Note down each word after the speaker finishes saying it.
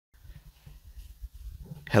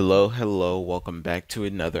Hello, welcome back to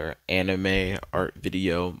another anime art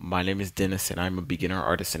video. My name is Dennis and I'm a beginner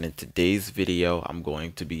artist, and in today's video I'm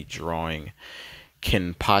going to be drawing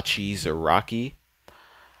Kenpachi Zaraki.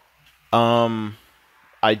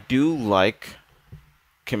 I do like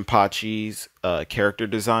Kenpachi's character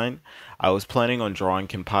design. I was planning on drawing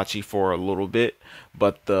Kenpachi for a little bit,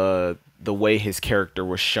 but the way his character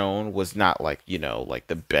was shown was not like, like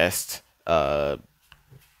the best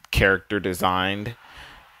character designed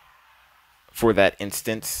for that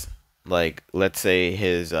instance. Like, let's say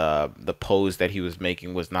his the pose that he was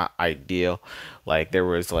making was not ideal. Like, there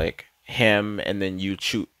was like him and then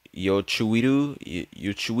Yuchuidu,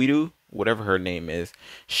 whatever her name is,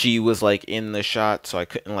 she was like in the shot, so I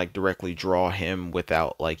couldn't like directly draw him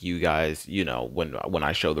without like you guys, when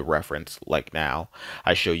I show the reference. Like, now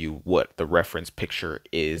I show you what the reference picture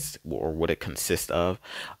is or what it consists of.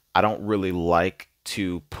 I don't really like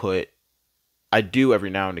to put I do every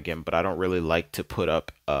now and again, but I don't really like to put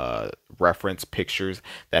up reference pictures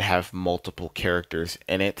that have multiple characters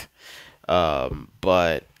in it.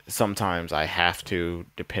 But sometimes I have to,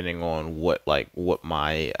 depending on what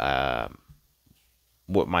my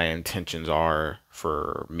intentions are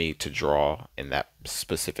for me to draw in that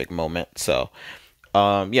specific moment. So,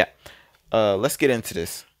 yeah, let's get into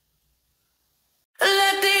this.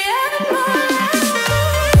 Let the animal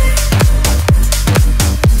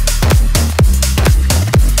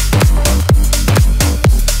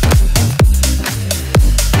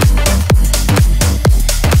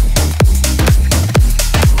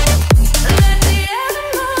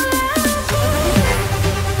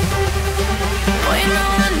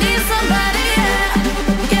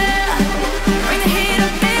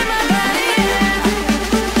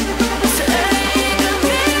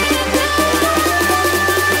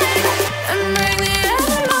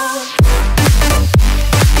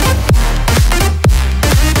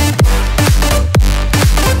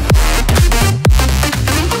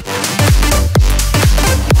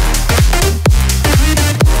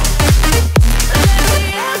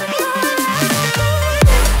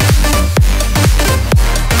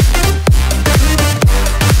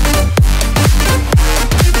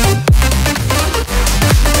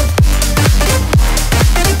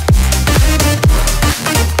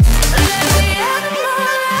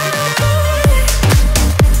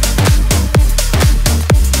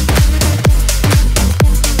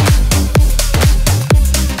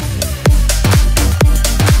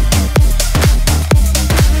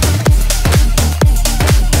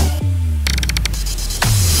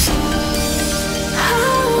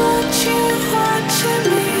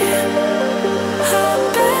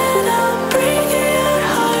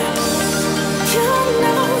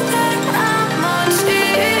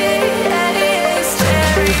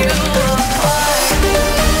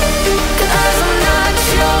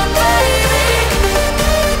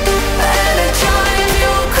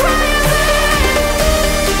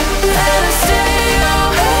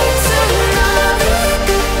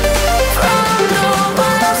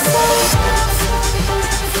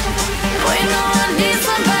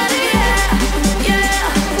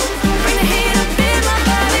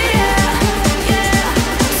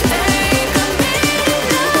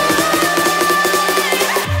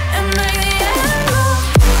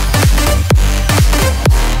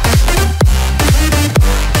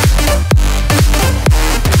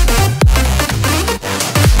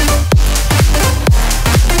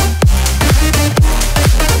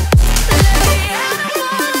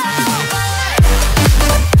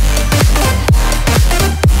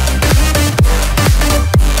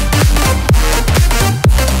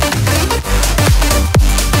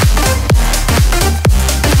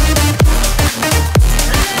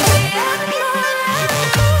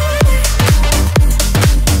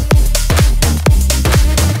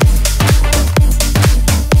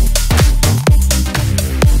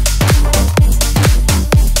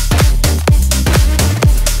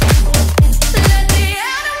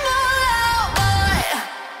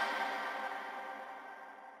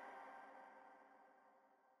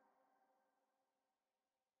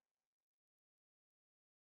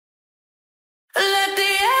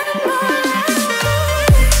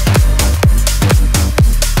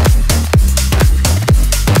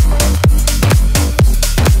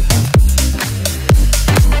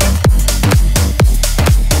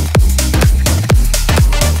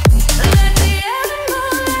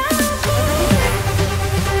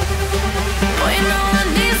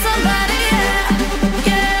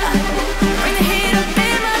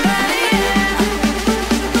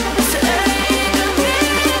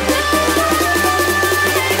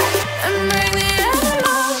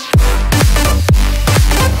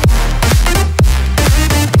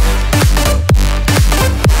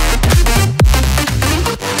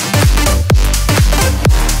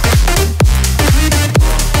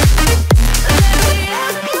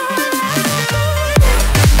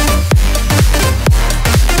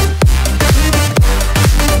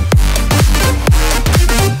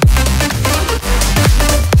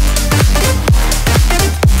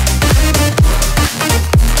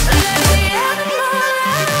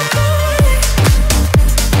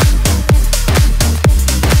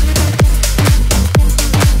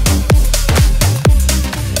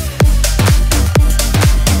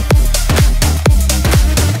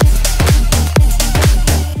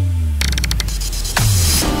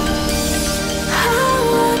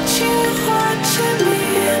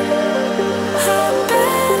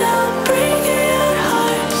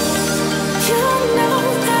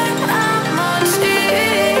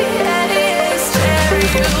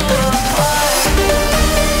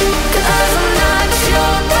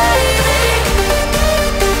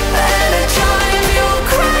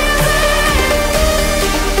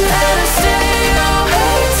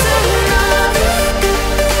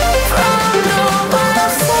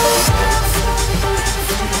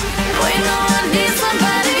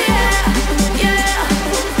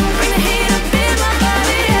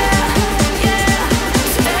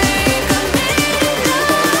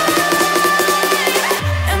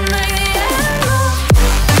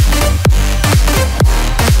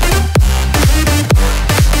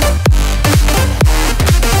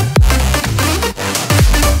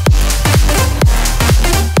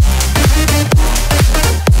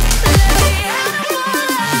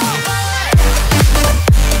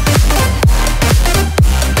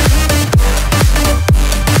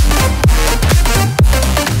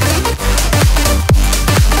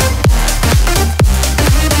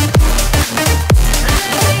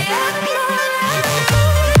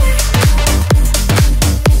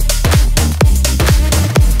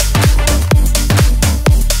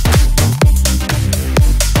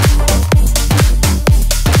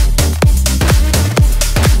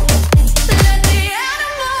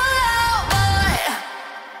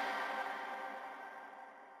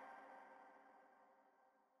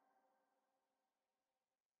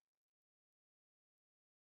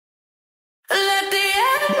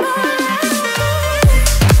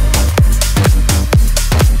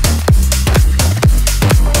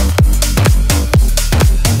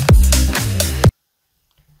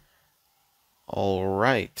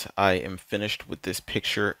right, I am finished with this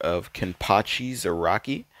picture of Kenpachi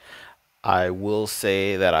Zaraki. I will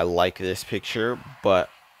say that I like this picture, but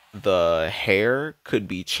the hair could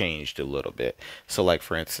be changed a little bit. So like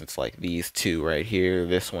for instance, like these two right here,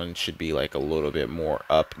 this one should be like a little bit more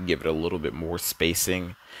up, give it a little bit more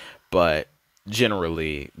spacing, but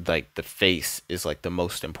generally like the face is like the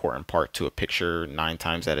most important part to a picture 9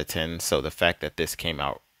 times out of 10. So the fact that this came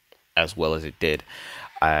out as well as it did,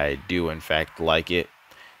 I do in fact like it.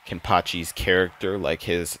 Kenpachi's character, like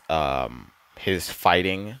his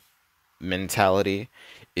fighting mentality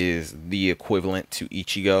is the equivalent to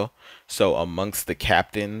Ichigo. So amongst the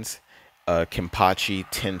captains, Kenpachi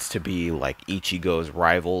tends to be like Ichigo's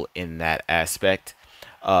rival in that aspect.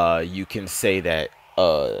 You can say that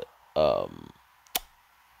Uryu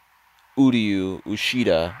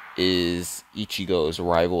Ushida is Ichigo's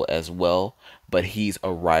rival as well, but he's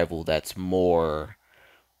a rival that's more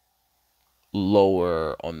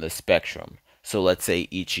lower on the spectrum. So let's say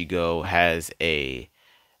Ichigo has a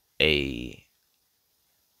a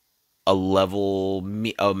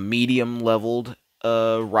medium leveled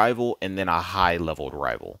rival and then a high leveled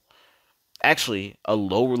rival. Actually, a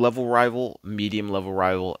lower level rival, medium level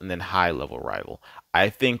rival, and then high level rival. I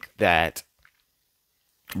think that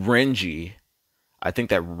Renji, I think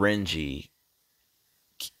that Renji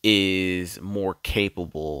is more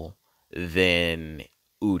capable than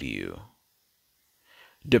Uryu,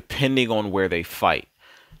 depending on where they fight,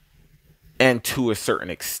 and to a certain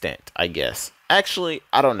extent, I guess. Actually,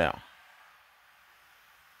 I don't know.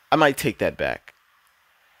 I might take that back.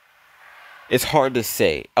 It's hard to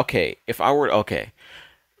say. Okay, if I were okay,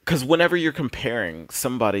 because whenever you're comparing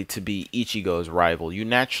somebody to be Ichigo's rival, you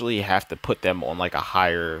naturally have to put them on like a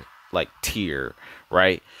higher like tier,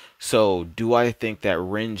 right? So, do I think that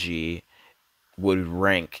Renji would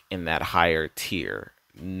rank in that higher tier?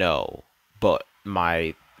 No, but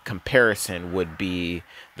my comparison would be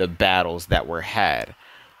the battles that were had.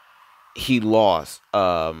 He lost.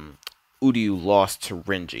 Uryu lost to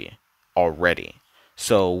Renji already.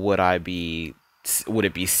 So would it be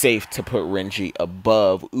safe to put Renji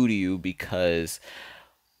above Uryu because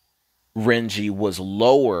Renji was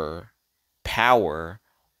lower power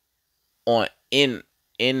on in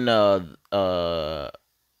on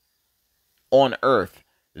Earth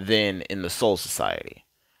than in the Soul Society.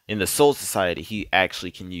 In the Soul Society, he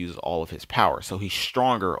actually can use all of his power, so he's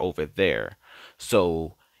stronger over there.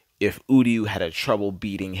 So if Uryu had a trouble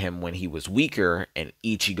beating him when he was weaker and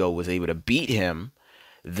Ichigo was able to beat him,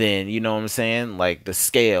 then you know what I'm saying? Like the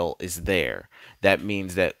scale is there. That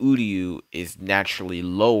means that Uryu is naturally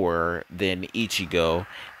lower than Ichigo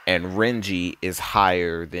and Renji is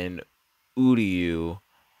higher than Uryu,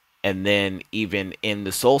 and then even in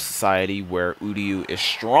the Soul Society where Uryu is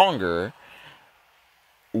stronger,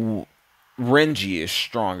 Renji is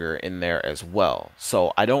stronger in there as well.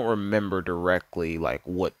 So I don't remember directly like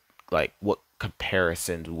what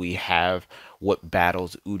comparisons we have, what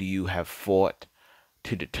battles Uryu have fought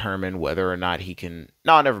to determine whether or not he can.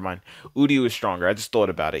 No, never mind. Uryu is stronger. I just thought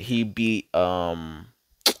about it. He beat a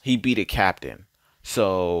captain.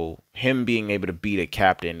 So him being able to beat a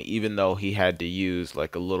captain, even though he had to use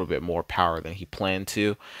like a little bit more power than he planned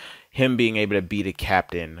to, him being able to beat a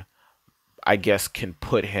captain, I guess can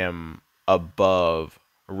put him above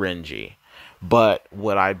Renji. But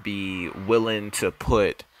would I be willing to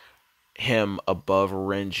put him above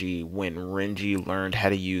Renji when Renji learned how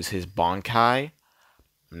to use his Bankai?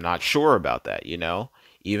 I'm not sure about that, you know?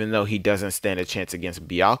 Even though he doesn't stand a chance against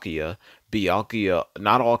Byakuya,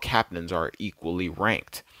 not all captains are equally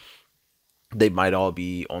ranked. They might all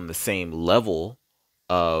be on the same level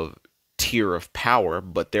of tier of power,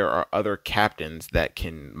 but there are other captains that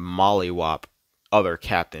can mollywop other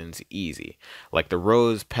captains easy. Like the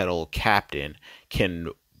Rose Petal captain can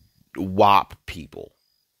whop people.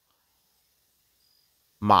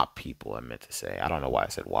 Mop people, I meant to say. I don't know why I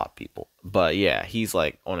said whop people. But yeah, he's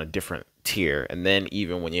like on a different tier. And then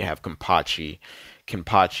even when you have Kenpachi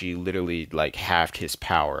literally like halved his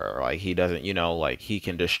power. Like he doesn't, like he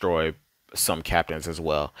can destroy some captains as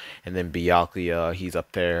well. And then Byakuya, he's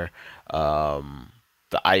up there.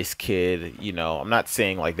 The Ice Kid, I'm not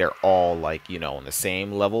saying like they're all like, on the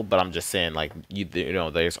same level, but I'm just saying like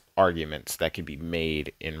there's arguments that can be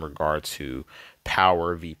made in regard to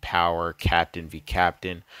power v power, captain v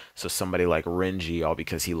captain. So somebody like Renji, all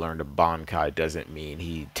because he learned a Bankai doesn't mean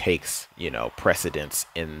he takes, precedence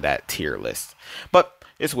in that tier list. But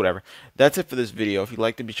it's whatever. That's it for this video. If you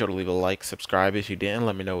liked it, be sure to leave a like, subscribe if you didn't.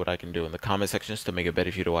 Let me know what I can do in the comment sections to make it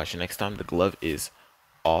better for you to watch next time. The glove is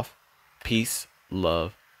off. Peace,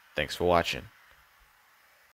 love. Thanks for watching.